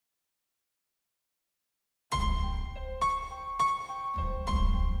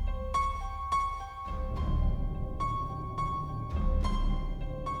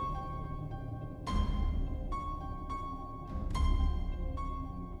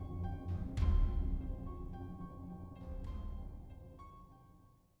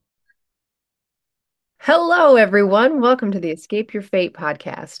Hello, everyone. Welcome to the Escape Your Fate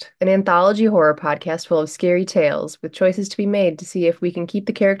podcast, an anthology horror podcast full of scary tales with choices to be made to see if we can keep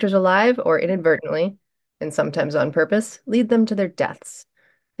the characters alive or inadvertently, and sometimes on purpose, lead them to their deaths.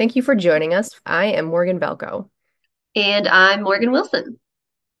 Thank you for joining us. I am Morgan Velko, And I'm Morgan Wilson.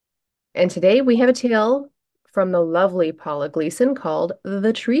 and today we have a tale from the lovely Paula Gleason called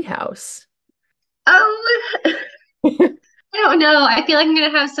The Treehouse. Oh, I don't know. I feel like I'm gonna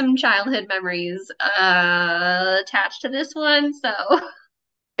have some childhood memories attached to this one. So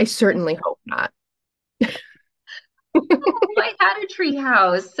I certainly hope not. I had a tree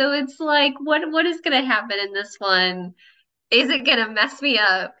house. So it's like, what is gonna happen in this one? Is it gonna mess me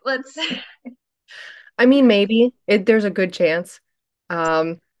up? Let's I mean, maybe there's a good chance.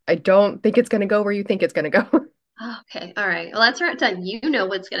 Um, I don't think it's going to go where you think it's going to go. Okay, all right. Well, that's right done. You know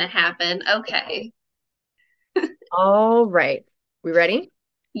what's gonna happen. Okay. All right. We ready?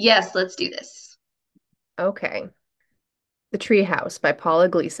 Yes, let's do this. Okay. The Treehouse by Paula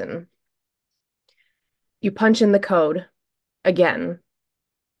Gleason. You punch in the code again.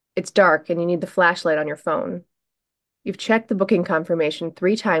 It's dark and you need the flashlight on your phone. You've checked the booking confirmation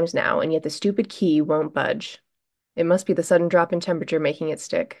 3 times now, and yet the stupid key won't budge. It must be the sudden drop in temperature making it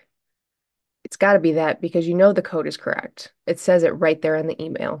stick. It's got to be that because you know the code is correct. It says it right there in the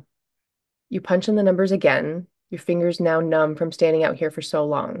email. You punch in the numbers again, your fingers now numb from standing out here for so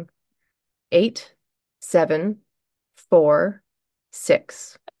long. 8, 7, 4,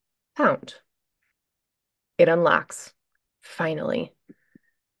 6. Pound. It unlocks. Finally.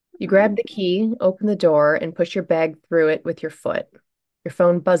 You grab the key, open the door, and push your bag through it with your foot. Your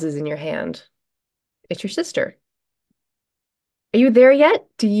phone buzzes in your hand. It's your sister. Are you there yet?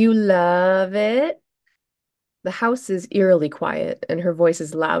 Do you love it? The house is eerily quiet, and her voice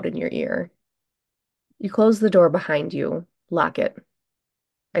is loud in your ear. You close the door behind you, lock it.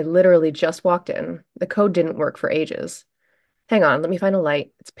 I literally just walked in. The code didn't work for ages. Hang on, let me find a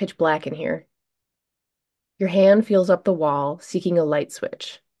light. It's pitch black in here. Your hand feels up the wall, seeking a light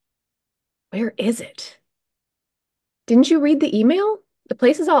switch. Where is it? Didn't you read the email? The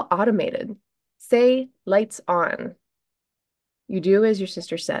place is all automated. Say lights on. You do as your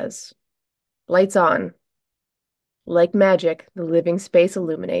sister says. Lights on. Like magic, the living space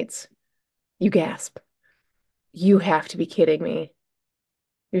illuminates. You gasp. You have to be kidding me.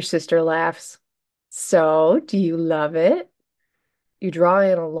 Your sister laughs. So, do you love it? You draw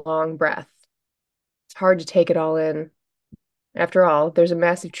in a long breath. It's hard to take it all in. After all, there's a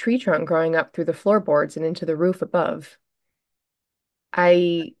massive tree trunk growing up through the floorboards and into the roof above.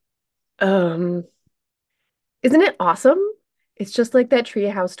 I, um, isn't it awesome? It's just like that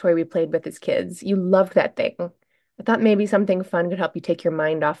treehouse toy we played with as kids. You loved that thing. I thought maybe something fun could help you take your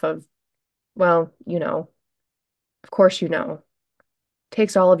mind off of, well, you know. Of course you know.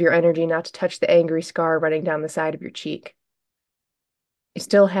 Takes all of your energy not to touch the angry scar running down the side of your cheek. You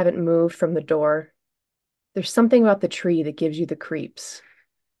still haven't moved from the door. There's something about the tree that gives you the creeps.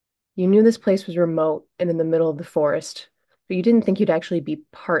 You knew this place was remote and in the middle of the forest, but you didn't think you'd actually be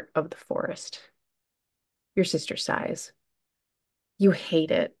part of the forest. Your sister sighs. You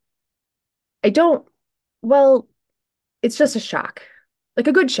hate it. I don't, well, it's just a shock. Like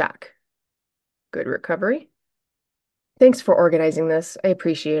a good shock. Good recovery. Thanks for organizing this. I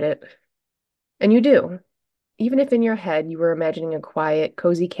appreciate it. And you do. Even if in your head you were imagining a quiet,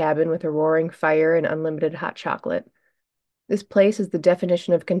 cozy cabin with a roaring fire and unlimited hot chocolate. This place is the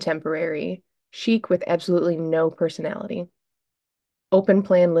definition of contemporary, chic with absolutely no personality. Open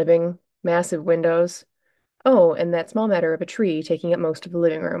plan living, massive windows. Oh, and that small matter of a tree taking up most of the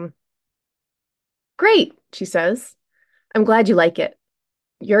living room. Great, she says. I'm glad you like it.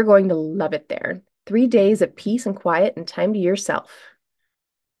 You're going to love it there. 3 days of peace and quiet and time to yourself.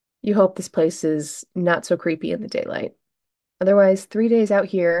 You hope this place is not so creepy in the daylight. Otherwise, 3 days out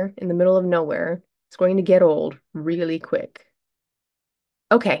here in the middle of nowhere is going to get old really quick.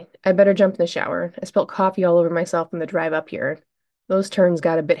 Okay, I better jump in the shower. I spilled coffee all over myself on the drive up here. Those turns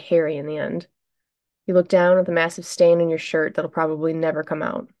got a bit hairy in the end. You look down at the massive stain on your shirt that'll probably never come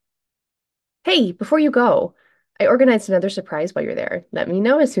out. Hey, before you go, I organized another surprise while you're there. Let me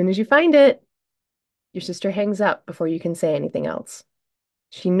know as soon as you find it. Your sister hangs up before you can say anything else.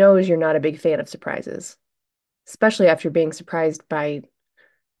 She knows you're not a big fan of surprises, especially after being surprised by,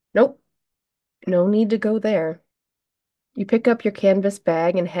 nope, no need to go there. You pick up your canvas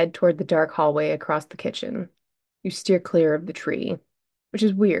bag and head toward the dark hallway across the kitchen. You steer clear of the tree, which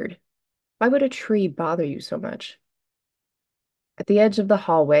is weird. Why would a tree bother you so much? At the edge of the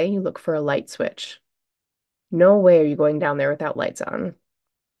hallway, you look for a light switch. No way are you going down there without lights on.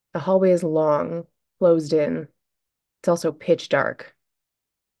 The hallway is long, closed in. It's also pitch dark.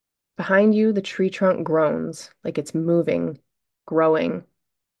 Behind you, the tree trunk groans like it's moving, growing.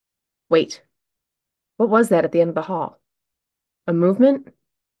 Wait, what was that at the end of the hall? A movement?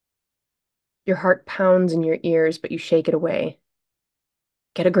 Your heart pounds in your ears, but you shake it away.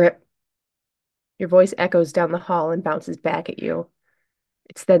 Get a grip. Your voice echoes down the hall and bounces back at you.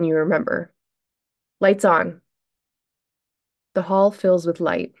 It's then you remember. Lights on. The hall fills with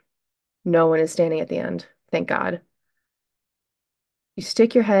light. No one is standing at the end, thank God. You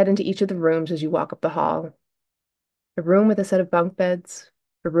stick your head into each of the rooms as you walk up the hall. A room with a set of bunk beds,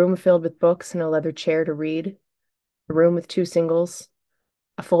 a room filled with books and a leather chair to read, a room with two singles,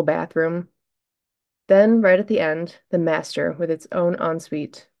 a full bathroom. Then, right at the end, the master with its own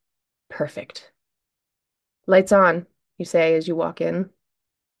ensuite. Perfect. Lights on, you say as you walk in.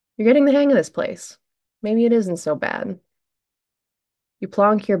 You're getting the hang of this place. Maybe it isn't so bad. You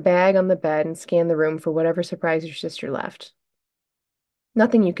plonk your bag on the bed and scan the room for whatever surprise your sister left.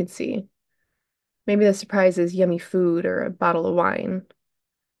 Nothing you can see. Maybe the surprise is yummy food or a bottle of wine.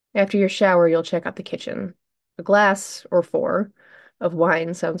 After your shower, you'll check out the kitchen. A glass, or four, of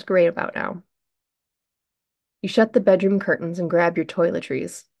wine sounds great about now. You shut the bedroom curtains and grab your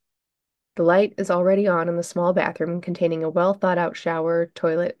toiletries. The light is already on in the small bathroom containing a well thought out shower,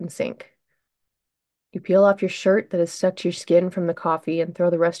 toilet, and sink. You peel off your shirt that is stuck to your skin from the coffee and throw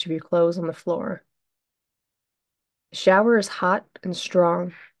the rest of your clothes on the floor. The shower is hot and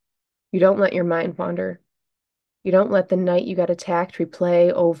strong. You don't let your mind wander. You don't let the night you got attacked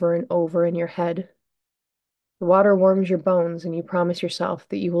replay over and over in your head. The water warms your bones, and you promise yourself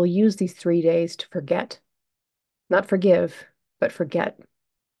that you will use these 3 days to forget. Not forgive, but forget.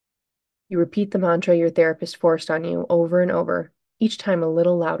 You repeat the mantra your therapist forced on you over and over, each time a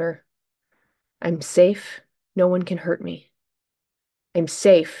little louder. I'm safe. No one can hurt me. I'm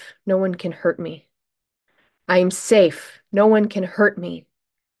safe. No one can hurt me. I'm safe. No one can hurt me.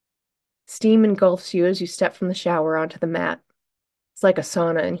 Steam engulfs you as you step from the shower onto the mat. It's like a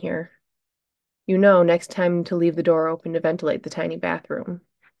sauna in here. You know next time to leave the door open to ventilate the tiny bathroom.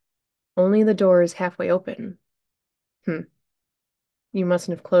 Only the door is halfway open. Hmm, you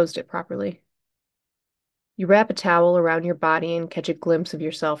mustn't have closed it properly. You wrap a towel around your body and catch a glimpse of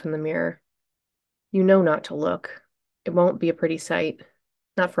yourself in the mirror. You know not to look. It won't be a pretty sight.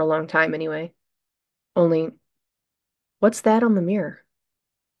 Not for a long time, anyway. Only, what's that on the mirror?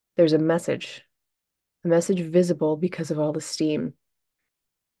 There's a message visible because of all the steam.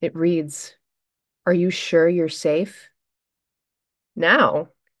 It reads, Are you sure you're safe? Now,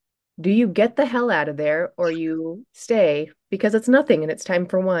 do you get the hell out of there or you stay because it's nothing and it's time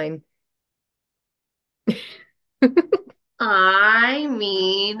for wine? I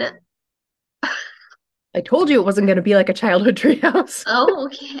mean, I told you it wasn't going to be like a childhood treehouse. oh,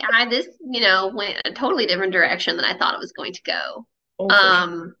 okay. This, went a totally different direction than I thought it was going to go. Oh, for sure.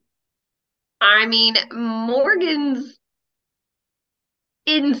 Um, I mean, Morgan's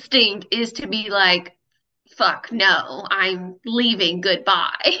instinct is to be like, fuck no, I'm leaving,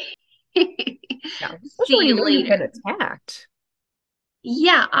 goodbye. Yeah, especially See when you you know you've been later. attacked.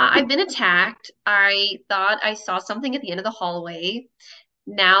 Yeah, I've been attacked. I thought I saw something at the end of the hallway.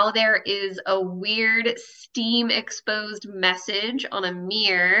 Now there is a weird steam exposed message on a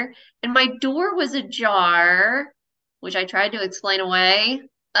mirror, and my door was ajar, which I tried to explain away.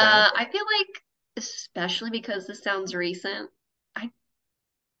 Yeah, I feel like, especially because this sounds recent, I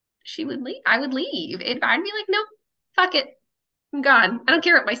she would leave. I would leave. I'd be like, no, fuck it. I'm gone. I don't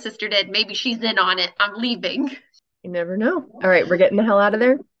care what my sister did. Maybe she's in on it. I'm leaving. you never know. All right, we're getting the hell out of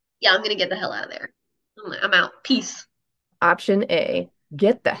there. Yeah, I'm gonna get the hell out of there. I'm out. Peace. Option A,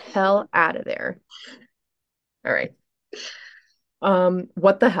 get the hell out of there. All right.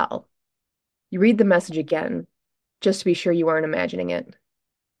 What the hell? You read the message again, just to be sure you aren't imagining it.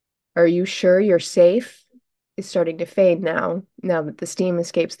 Are you sure you're safe? Is starting to fade now that the steam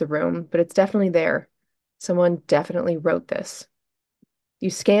escapes the room, but it's definitely there. Someone definitely wrote this. You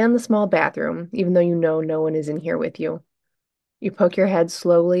scan the small bathroom, even though you know no one is in here with you. You poke your head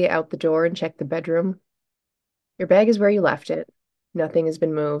slowly out the door and check the bedroom. Your bag is where you left it. Nothing has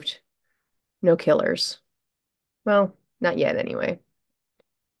been moved. No killers. Well, not yet anyway.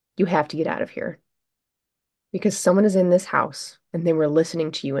 You have to get out of here because someone is in this house and they were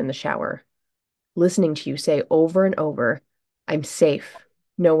listening to you in the shower, listening to you say over and over, I'm safe.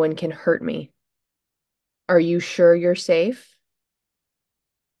 No one can hurt me. Are you sure you're safe?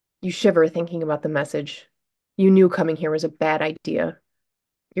 You shiver thinking about the message. You knew coming here was a bad idea.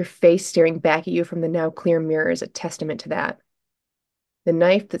 Your face staring back at you from the now clear mirror is a testament to that. The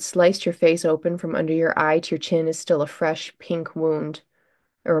knife that sliced your face open from under your eye to your chin is still a fresh pink wound,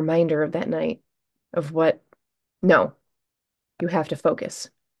 a reminder of that night, of what. No, you have to focus.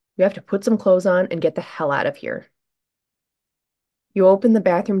 You have to put some clothes on and get the hell out of here. You open the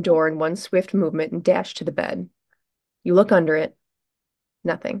bathroom door in one swift movement and dash to the bed. You look under it.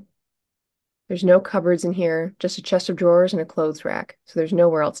 Nothing. There's no cupboards in here, just a chest of drawers and a clothes rack, so there's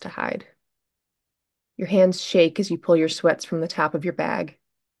nowhere else to hide. Your hands shake as you pull your sweats from the top of your bag.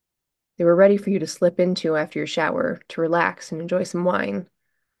 They were ready for you to slip into after your shower, to relax and enjoy some wine.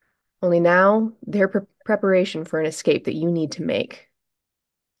 Only now, they're preparation for an escape that you need to make.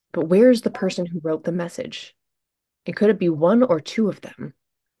 But where's the person who wrote the message? And could it be one or two of them,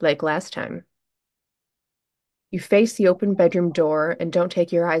 like last time? You face the open bedroom door and don't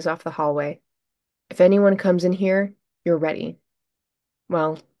take your eyes off the hallway. If anyone comes in here, you're ready.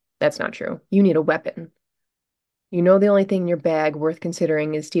 Well, that's not true. You need a weapon. You know the only thing in your bag worth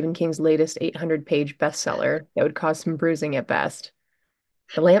considering is Stephen King's latest 800-page bestseller that would cause some bruising at best.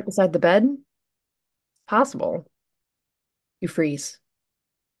 The lamp beside the bed? Possible. You freeze.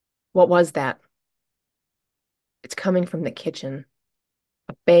 What was that? It's coming from the kitchen.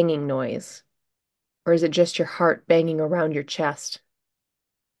 A banging noise. Or is it just your heart banging around your chest?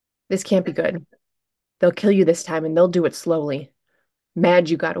 This can't be good. They'll kill you this time and they'll do it slowly. Mad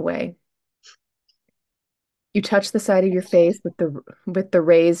you got away. You touch the side of your face with the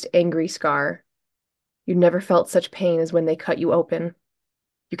raised, angry scar. You never felt such pain as when they cut you open.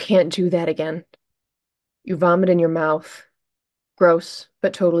 You can't do that again. You vomit in your mouth. Gross,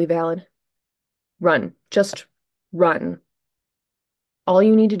 but totally valid. Run. Just run. All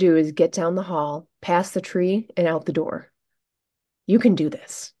you need to do is get down the hall, past the tree, and out the door. You can do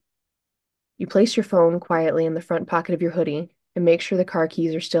this. You place your phone quietly in the front pocket of your hoodie and make sure the car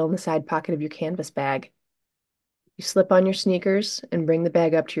keys are still in the side pocket of your canvas bag. You slip on your sneakers and bring the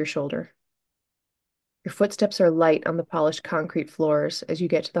bag up to your shoulder. Your footsteps are light on the polished concrete floors as you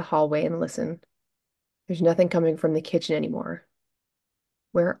get to the hallway and listen. There's nothing coming from the kitchen anymore.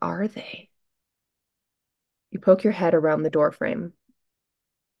 Where are they? You poke your head around the doorframe.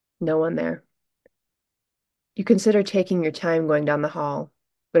 No one there. You consider taking your time going down the hall,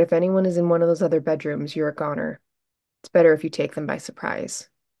 but if anyone is in one of those other bedrooms, you're a goner. It's better if you take them by surprise.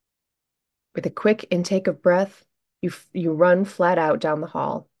 With a quick intake of breath, you run flat out down the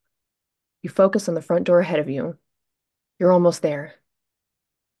hall. You focus on the front door ahead of you. You're almost there.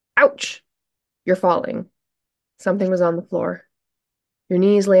 Ouch! You're falling. Something was on the floor. Your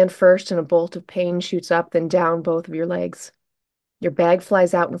knees land first and a bolt of pain shoots up, then down both of your legs. Your bag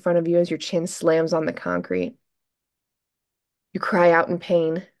flies out in front of you as your chin slams on the concrete. You cry out in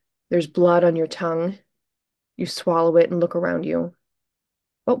pain. There's blood on your tongue. You swallow it and look around you.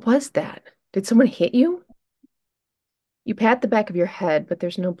 What was that? Did someone hit you? You pat the back of your head, but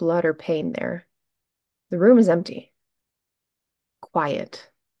there's no blood or pain there. The room is empty. Quiet.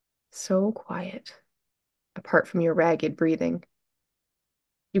 So quiet. Apart from your ragged breathing.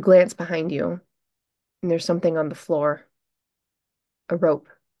 You glance behind you, and there's something on the floor. A rope.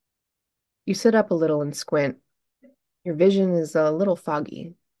 You sit up a little and squint. Your vision is a little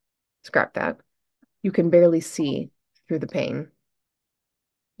foggy. Scrap that. You can barely see through the pain.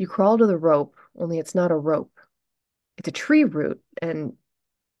 You crawl to the rope, only it's not a rope. It's a tree root, and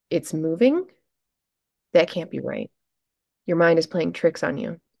it's moving? That can't be right. Your mind is playing tricks on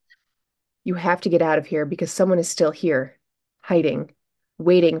you. You have to get out of here because someone is still here, hiding,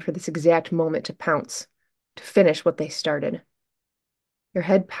 waiting for this exact moment to pounce, to finish what they started. Your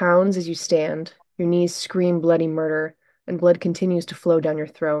head pounds as you stand, your knees scream bloody murder, and blood continues to flow down your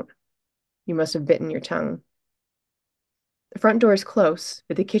throat. You must have bitten your tongue. The front door is close,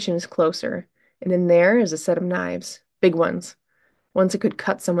 but the kitchen is closer, and in there is a set of knives, big ones that could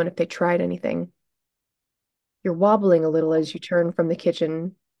cut someone if they tried anything. You're wobbling a little as you turn from the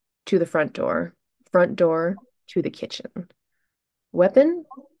kitchen to the front door to the kitchen. Weapon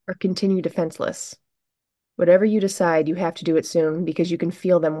or continue defenseless? Whatever you decide, you have to do it soon because you can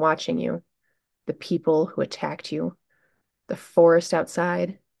feel them watching you. The people who attacked you, the forest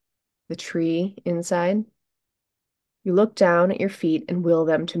outside, the tree inside. You look down at your feet and will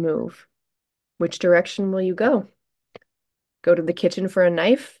them to move. Which direction will you go? Go to the kitchen for a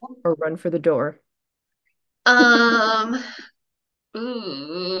knife or run for the door? Um,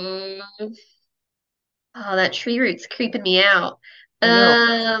 ooh. Oh, that tree root's creeping me out. I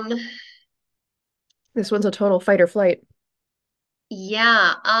know. Um, This one's a total fight or flight.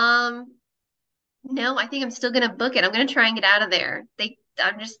 yeah. No, I think I'm still gonna book it. I'm gonna try and get out of there.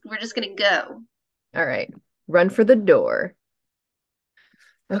 We're just gonna go. All right. Run for the door.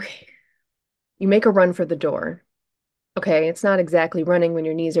 Okay. You make a run for the door. Okay, it's not exactly running when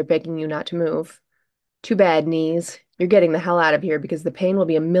your knees are begging you not to move. Too bad, knees. You're getting the hell out of here because the pain will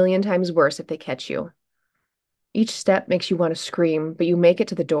be a million times worse if they catch you. Each step makes you want to scream, but you make it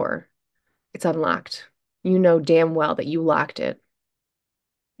to the door. It's unlocked. You know damn well that you locked it.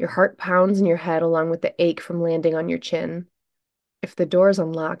 Your heart pounds in your head along with the ache from landing on your chin. If the door is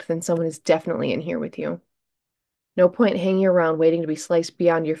unlocked, then someone is definitely in here with you. No point hanging around waiting to be sliced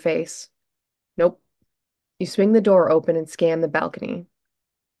beyond your face. Nope. You swing the door open and scan the balcony.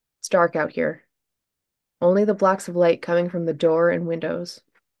 It's dark out here. Only the blocks of light coming from the door and windows.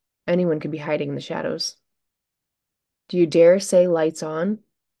 Anyone could be hiding in the shadows. Do you dare say lights on?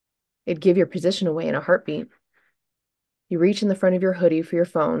 It'd give your position away in a heartbeat. You reach in the front of your hoodie for your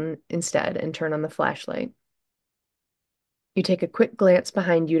phone instead and turn on the flashlight. You take a quick glance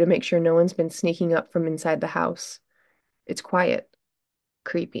behind you to make sure no one's been sneaking up from inside the house. It's quiet,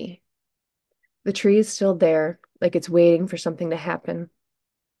 creepy. The tree is still there, like it's waiting for something to happen.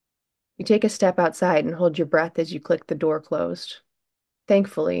 You take a step outside and hold your breath as you click the door closed.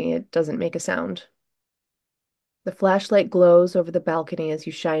 Thankfully, it doesn't make a sound. The flashlight glows over the balcony as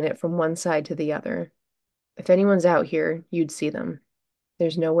you shine it from one side to the other. If anyone's out here, you'd see them.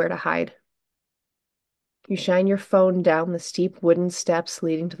 There's nowhere to hide. You shine your phone down the steep wooden steps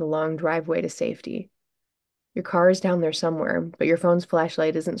leading to the long driveway to safety. Your car is down there somewhere, but your phone's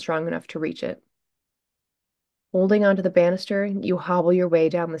flashlight isn't strong enough to reach it. Holding onto the banister, you hobble your way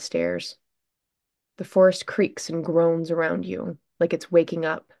down the stairs. The forest creaks and groans around you, like it's waking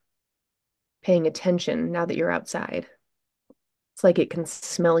up, paying attention now that you're outside. It's like it can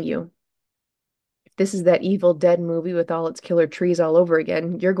smell you. If this is that Evil Dead movie with all its killer trees all over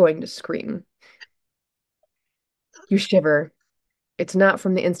again, you're going to scream. You shiver. It's not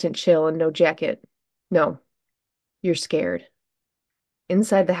from the instant chill and no jacket. No, you're scared.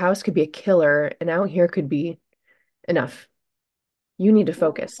 Inside the house could be a killer, and out here could be enough. You need to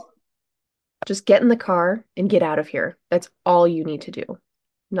focus. Just get in the car and get out of here. That's all you need to do.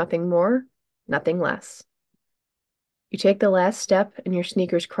 Nothing more, nothing less. You take the last step, and your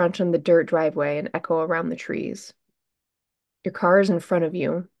sneakers crunch on the dirt driveway and echo around the trees. Your car is in front of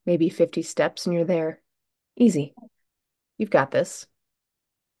you, maybe 50 steps, and you're there. Easy. You've got this.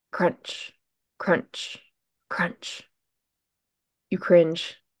 Crunch, crunch, crunch. You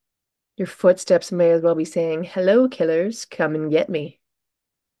cringe. Your footsteps may as well be saying, "Hello, killers, come and get me."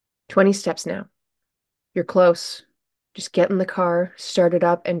 20 steps now. You're close. Just get in the car, start it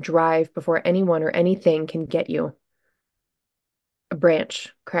up, and drive before anyone or anything can get you. A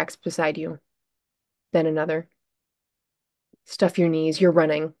branch cracks beside you, then another. Stuff your knees, you're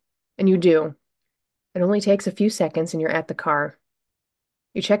running. And you do. It only takes a few seconds and you're at the car.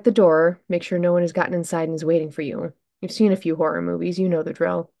 You check the door, make sure no one has gotten inside and is waiting for you. You've seen a few horror movies, you know the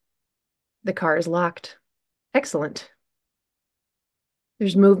drill. The car is locked. Excellent.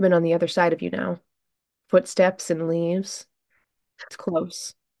 There's movement on the other side of you now. Footsteps and leaves. It's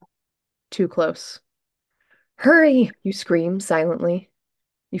close. Too close. Hurry! You scream silently.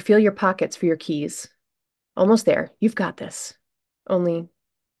 You feel your pockets for your keys. Almost there. You've got this. Only,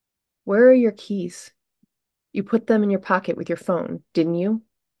 where are your keys? You put them in your pocket with your phone, didn't you?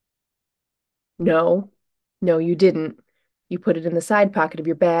 No. No, you didn't. You put it in the side pocket of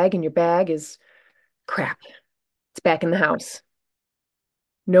your bag, and your bag is crap. It's back in the house.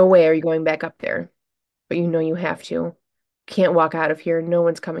 No way are you going back up there, but you know you have to. Can't walk out of here. No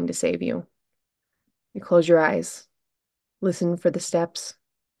one's coming to save you. You close your eyes. Listen for the steps.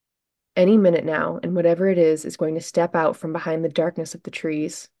 Any minute now, and whatever it is going to step out from behind the darkness of the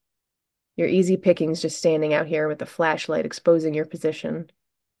trees. Your easy pickings just standing out here with the flashlight exposing your position.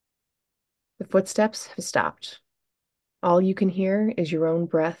 The footsteps have stopped. All you can hear is your own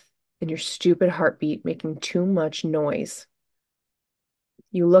breath and your stupid heartbeat making too much noise.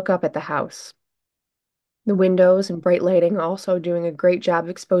 You look up at the house. The windows and bright lighting also doing a great job of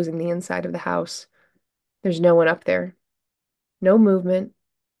exposing the inside of the house. There's no one up there. No movement,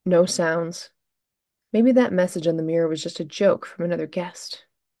 no sounds. Maybe that message on the mirror was just a joke from another guest.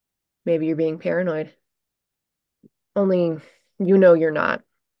 Maybe you're being paranoid. Only, you know you're not.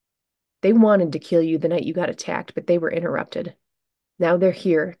 They wanted to kill you the night you got attacked, but they were interrupted. Now they're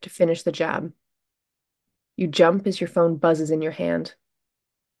here to finish the job. You jump as your phone buzzes in your hand.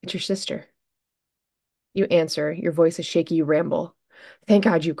 It's your sister. You answer, your voice is shaky, you ramble. "Thank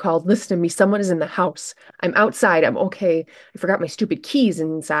God you called. Listen to me. Someone is in the house. I'm outside. I'm okay. I forgot my stupid keys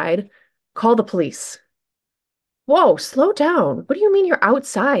inside. Call the police." Whoa, slow down. What do you mean you're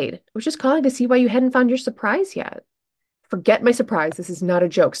outside? I was just calling to see why you hadn't found your surprise yet. Forget my surprise. This is not a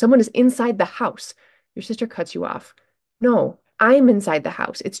joke. Someone is inside the house. Your sister cuts you off. No, I'm inside the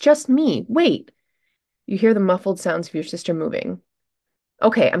house. It's just me. Wait. You hear the muffled sounds of your sister moving.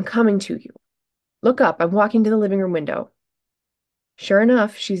 Okay, I'm coming to you. Look up. I'm walking to the living room window. Sure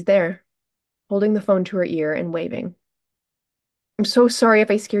enough, she's there. holding the phone to her ear and waving. I'm so sorry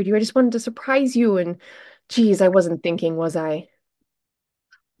if I scared you. I just wanted to surprise you. And geez, I wasn't thinking, was I?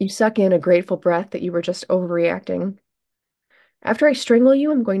 You suck in a grateful breath that you were just overreacting. After I strangle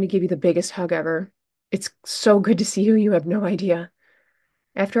you, I'm going to give you the biggest hug ever. It's so good to see you. You have no idea.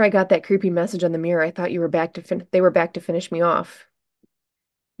 After I got that creepy message on the mirror, I thought you were back to they were back to finish me off.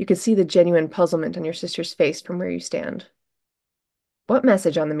 You could see the genuine puzzlement on your sister's face from where you stand. What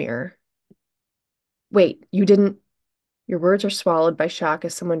message on the mirror? Wait, you didn't. Your words are swallowed by shock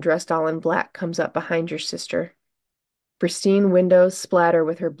as someone dressed all in black comes up behind your sister. Pristine windows splatter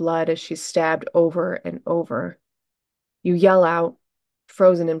with her blood as she's stabbed over and over. You yell out,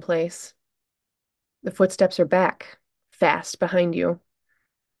 frozen in place. The footsteps are back, fast behind you.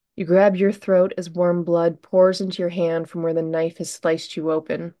 You grab your throat as warm blood pours into your hand from where the knife has sliced you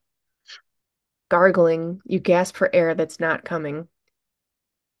open. Gargling, you gasp for air that's not coming.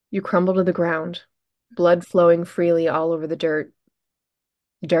 You crumble to the ground, blood flowing freely all over the dirt.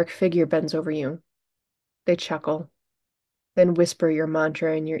 A dark figure bends over you. They chuckle, then whisper your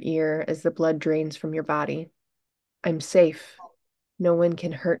mantra in your ear as the blood drains from your body. I'm safe. No one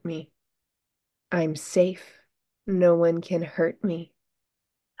can hurt me. I'm safe. No one can hurt me.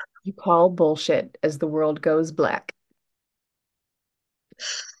 You call bullshit as the world goes black.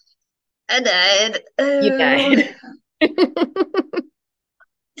 I died. You Oh. died.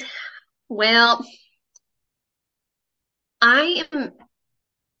 Well, I am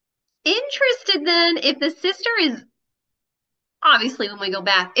interested then if the sister is obviously when we go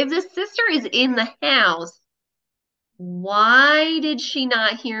back, if the sister is in the house, why did she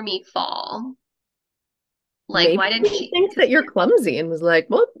not hear me fall? Like, Maybe why did she she? thinks Because that you're clumsy and was like,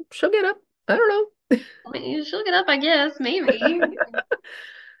 well, she'll get up. I don't know. I mean, she'll get up, I guess, maybe.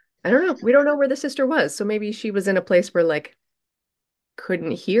 I don't know. We don't know where the sister was. So maybe she was in a place where like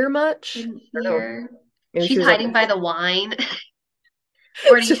couldn't hear much. Couldn't I don't know. hear. Maybe she She's was on hiding by the wine.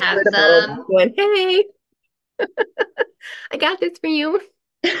 Already just have heard about it some. going, hey, I got this for you.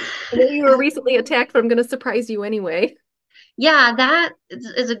 I know you were recently attacked, but I'm gonna surprise you anyway. Yeah, that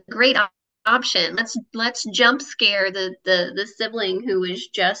is a great option. Let's jump scare the sibling who was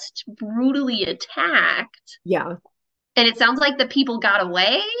just brutally attacked. Yeah. And it sounds like the people got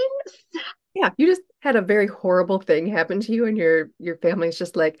away. Yeah. You just had a very horrible thing happen to you, and your family's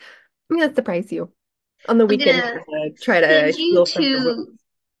just like, I'm gonna surprise you. On the I'm weekend, gonna try to send you steal from your room. to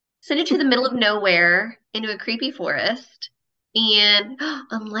send you to the middle of nowhere into a creepy forest. And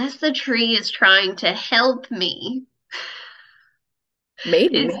unless the tree is trying to help me, is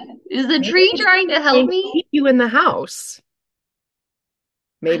Maybe. is the Maybe tree it's trying to help trying to me? keep you in the house.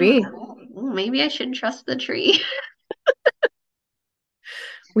 I don't Maybe. know. Maybe I should trust the tree.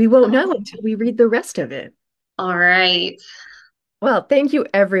 We won't know until we read the rest of it. All right. Well, thank you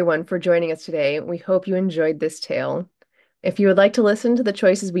everyone for joining us today. We hope you enjoyed this tale. If you would like to listen to the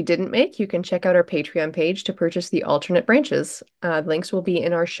choices we didn't make, you can check out our Patreon page to purchase the alternate branches. Links will be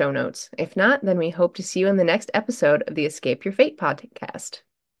in our show notes. If not, then we hope to see you in the next episode of the Escape Your Fate podcast.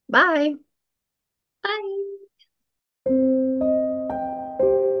 Bye. Bye.